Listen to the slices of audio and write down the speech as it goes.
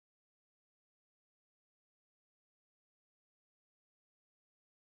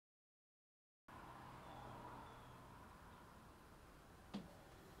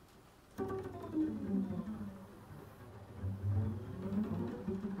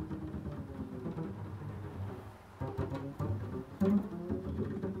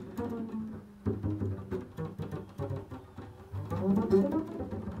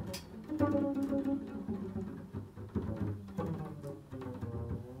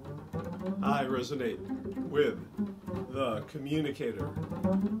I resonate with the communicator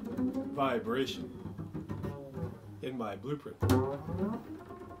vibration in my blueprint.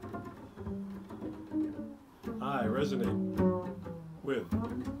 I resonate with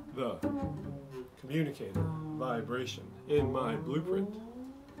the communicator vibration in my blueprint.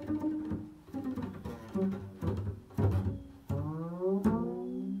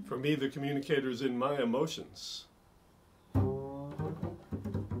 For me, the communicator is in my emotions.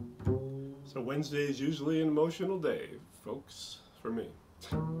 So Wednesday is usually an emotional day, folks, for me.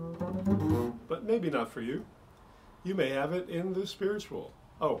 But maybe not for you. You may have it in the spiritual.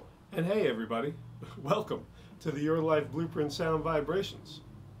 Oh, and hey everybody, welcome to the Your Life Blueprint Sound Vibrations.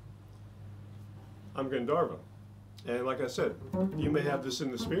 I'm Gandharva, and like I said, you may have this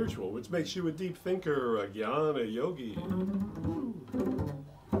in the spiritual, which makes you a deep thinker, a jnana yogi.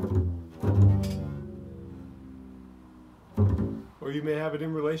 Or you may have it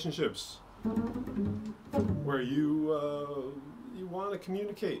in relationships, where you want to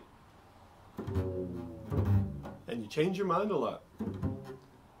communicate, and you change your mind a lot.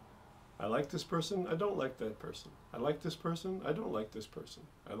 I like this person, I don't like that person. I like this person, I don't like this person.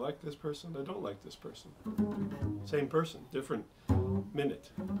 I like this person, I don't like this person. Same person, different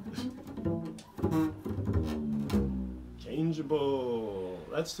minute. Changeable.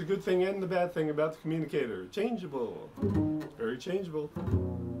 That's the good thing and the bad thing about the communicator. Changeable. Very changeable.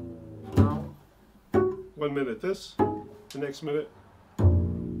 1 minute this, the next minute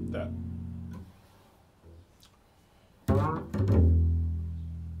that.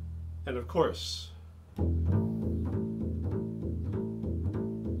 And of course,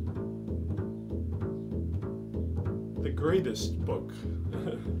 the greatest book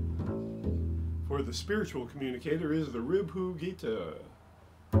for the spiritual communicator is the Ribhu Gita.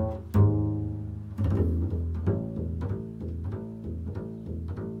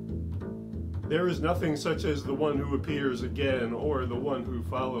 There is nothing such as the one who appears again or the one who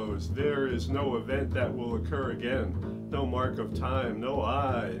follows. There is no event that will occur again. No mark of time, no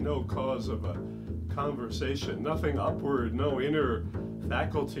I, no cause of a conversation, nothing upward, no inner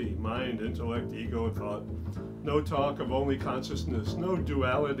faculty, mind, intellect, ego, thought. No talk of only consciousness, no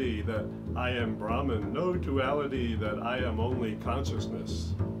duality that I am Brahman, no duality that I am only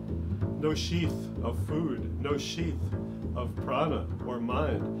consciousness. No sheath of food, no sheath of prana or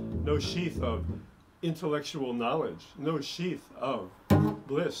mind, no sheath of intellectual knowledge, no sheath of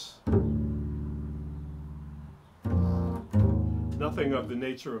bliss. Nothing of the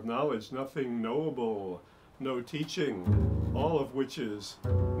nature of knowledge, nothing knowable, no teaching, all of which is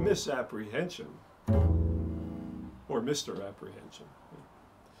misapprehension or Mr. Apprehension.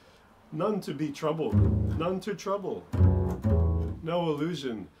 None to be troubled, none to trouble, no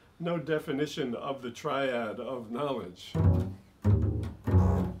illusion, no definition of the triad of knowledge.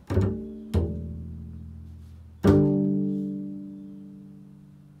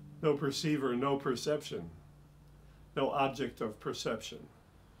 No perceiver, no perception, no object of perception,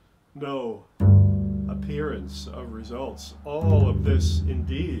 no appearance of results. All of this,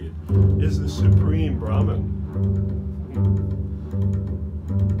 indeed, is the Supreme Brahman.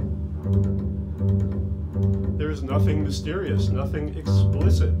 There is nothing mysterious, nothing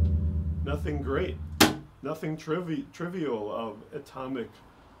explicit, nothing great, nothing trivial of atomic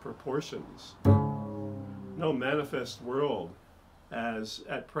proportions. No manifest world as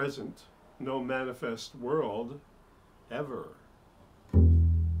at present, no manifest world ever.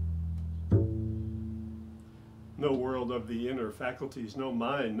 No world of the inner faculties, no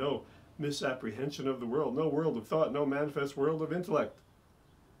mind, no misapprehension of the world, no world of thought, no manifest world of intellect,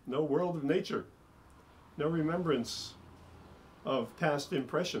 no world of nature, no remembrance of past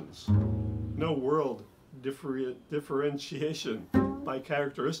impressions, no world differentiation by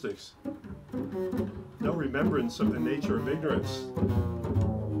characteristics, no remembrance of the nature of ignorance,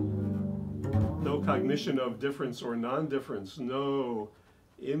 no cognition of difference or non-difference, no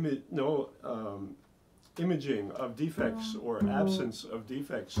imaging of defects or absence of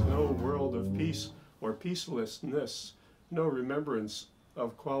defects, no world of peace or peacelessness, no remembrance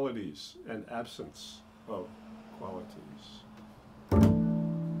of qualities and absence of qualities.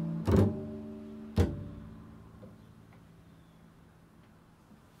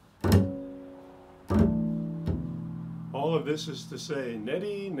 All of this is to say,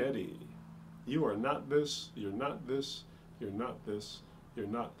 neti, neti, you are not this, you're not this, you're not this, you're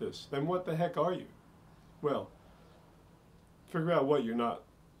not this. Then what the heck are you? Well, figure out what you're not,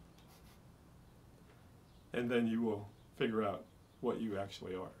 and then you will figure out what you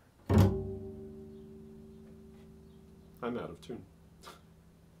actually are. I'm out of tune.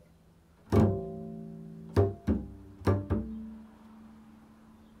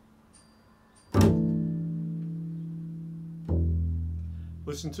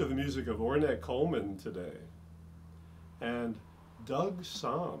 Listen to the music of Ornette Coleman today. And Doug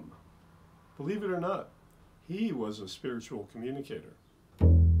Somm. Believe it or not, he was a spiritual communicator.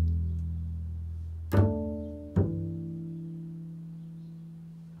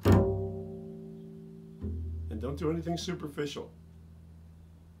 And don't do anything superficial.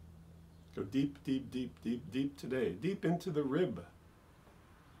 Go deep, deep, deep, deep, deep today. Deep into the rib.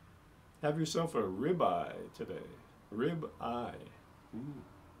 Have yourself a ribeye today. Rib-eye.